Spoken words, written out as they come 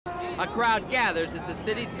A crowd gathers as the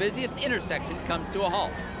city's busiest intersection comes to a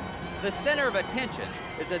halt. The center of attention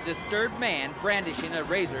is a disturbed man brandishing a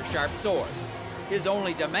razor-sharp sword. His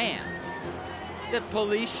only demand: that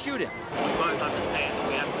police shoot him. We both understand that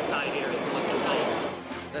we have to stay here and look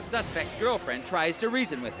at The suspect's girlfriend tries to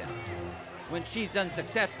reason with him. When she's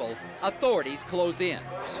unsuccessful, authorities close in.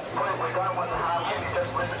 We don't want to harm you, you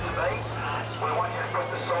just listen to me. We want you to put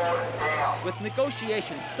the sword down. With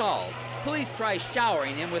negotiations stalled, police try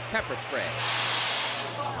showering him with pepper spray.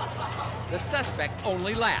 The suspect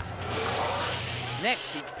only laughs.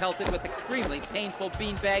 Next, he's pelted with extremely painful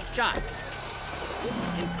beanbag shots.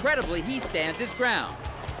 Incredibly, he stands his ground.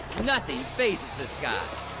 Nothing phases this guy.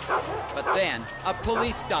 But then, a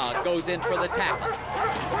police dog goes in for the tackle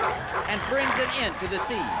and brings an end to the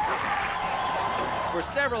siege. For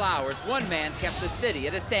several hours, one man kept the city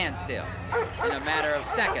at a standstill. In a matter of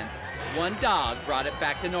seconds, one dog brought it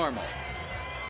back to normal.